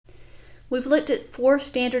We've looked at 4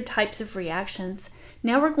 standard types of reactions.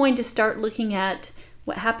 Now we're going to start looking at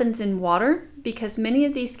what happens in water, because many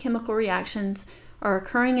of these chemical reactions are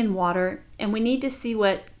occurring in water, and we need to see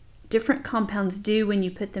what different compounds do when you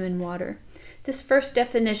put them in water. This first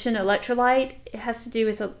definition, electrolyte, it has to do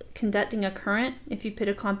with conducting a current. If you put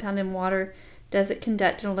a compound in water, does it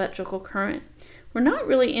conduct an electrical current? We're not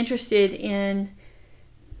really interested in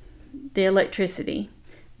the electricity.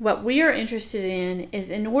 What we are interested in is,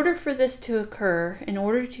 in order for this to occur, in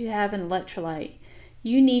order to have an electrolyte,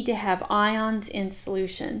 you need to have ions in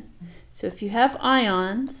solution. So if you have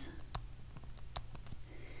ions,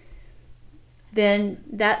 then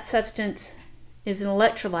that substance is an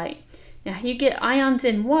electrolyte. Now you get ions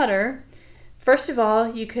in water. First of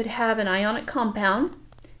all, you could have an ionic compound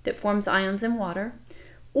that forms ions in water,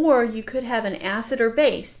 or you could have an acid or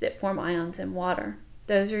base that form ions in water.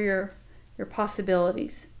 Those are your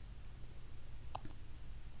possibilities.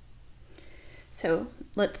 So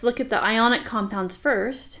let's look at the ionic compounds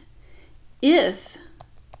first. If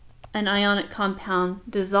an ionic compound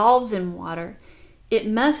dissolves in water, it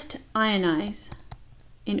must ionize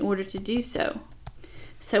in order to do so.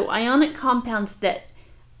 So ionic compounds that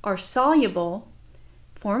are soluble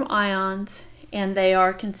form ions, and they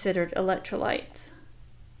are considered electrolytes.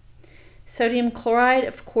 Sodium chloride,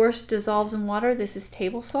 of course, dissolves in water. This is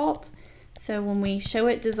table salt. So when we show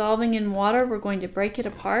it dissolving in water, we're going to break it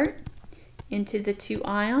apart into the 2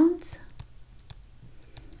 ions.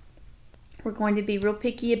 We're going to be real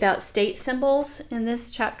picky about state symbols in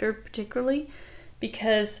this chapter particularly,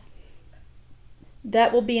 because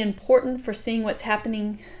that will be important for seeing what's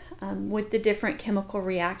happening with the different chemical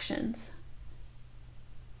reactions.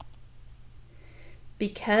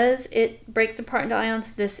 Because it breaks apart into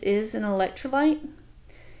ions, this is an electrolyte.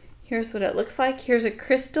 Here's what it looks like. Here's a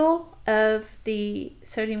crystal of the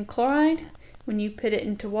sodium chloride. When you put it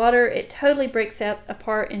into water, it totally breaks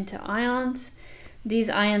apart into ions. These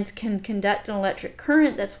ions can conduct an electric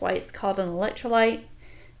current. That's why it's called an electrolyte.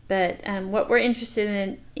 But what we're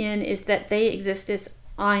interested in is that they exist as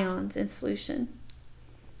ions in solution.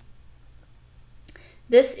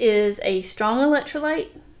 This is a strong electrolyte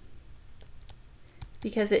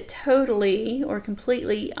because it totally or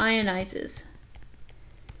completely ionizes.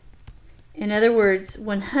 In other words,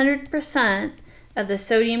 100% of the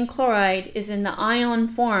sodium chloride is in the ion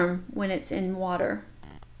form when it's in water.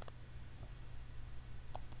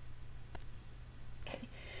 Okay.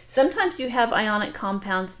 Sometimes you have ionic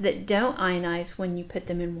compounds that don't ionize when you put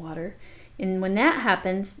them in water, and when that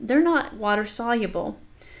happens, they're not water soluble.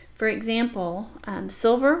 For example,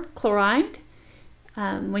 silver chloride,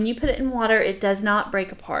 when you put it in water, it does not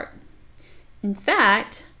break apart. In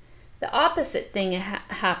fact, the opposite thing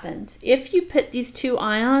happens. If you put these 2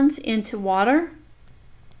 ions into water,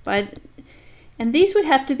 and these would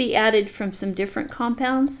have to be added from some different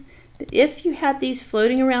compounds, but if you had these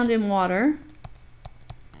floating around in water,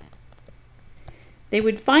 they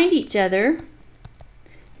would find each other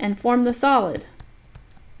and form the solid.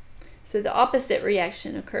 So the opposite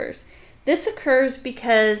reaction occurs. This occurs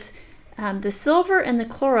because the silver and the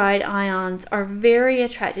chloride ions are very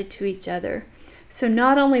attracted to each other. So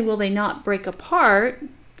not only will they not break apart,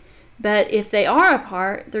 but if they are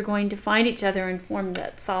apart, they're going to find each other and form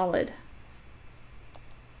that solid.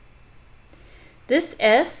 This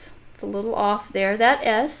S, it's a little off there, that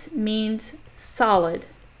S means solid.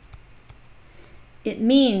 It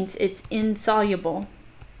means it's insoluble.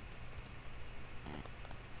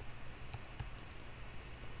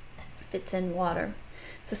 If it's in water.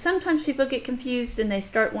 So sometimes people get confused and they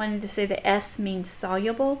start wanting to say the S means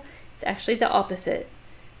soluble. It's actually the opposite. It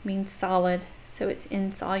means solid. So it's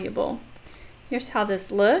insoluble. Here's how this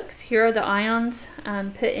looks. Here are the ions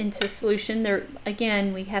put into solution. There,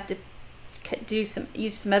 again, we have to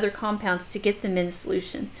use some other compounds to get them in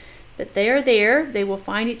solution. But they are there. They will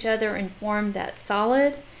find each other and form that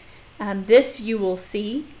solid. This you will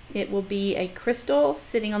see. It will be a crystal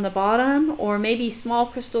sitting on the bottom, or maybe small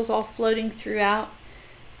crystals all floating throughout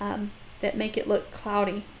that make it look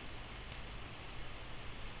cloudy.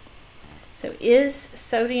 So is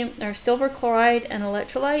sodium or silver chloride an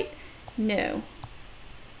electrolyte? No.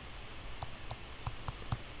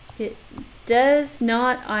 It does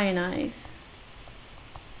not ionize.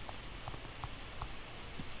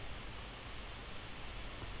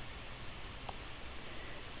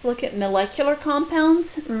 Let's look at molecular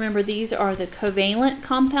compounds. Remember, these are the covalent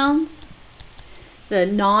compounds, the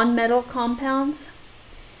non-metal compounds.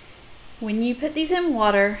 When you put these in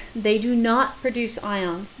water, they do not produce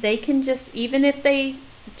ions. They can just, even if they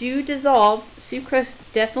do dissolve, sucrose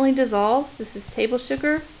definitely dissolves. This is table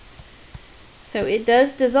sugar. So it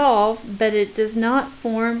does dissolve, but it does not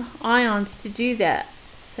form ions to do that.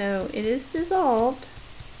 So it is dissolved,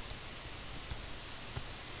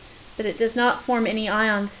 but it does not form any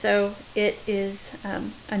ions, so it is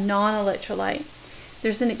a non-electrolyte.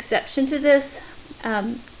 There's an exception to this.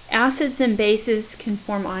 Acids and bases can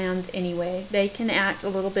form ions anyway. They can act a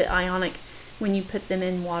little bit ionic when you put them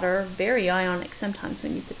in water, very ionic sometimes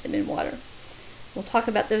when you put them in water. We'll talk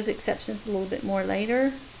about those exceptions a little bit more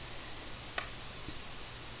later.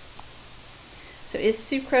 So is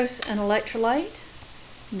sucrose an electrolyte?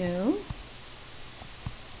 No.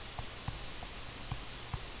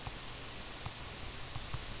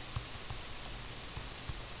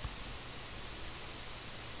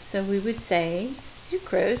 So we would say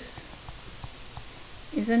sucrose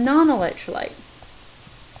is a non-electrolyte.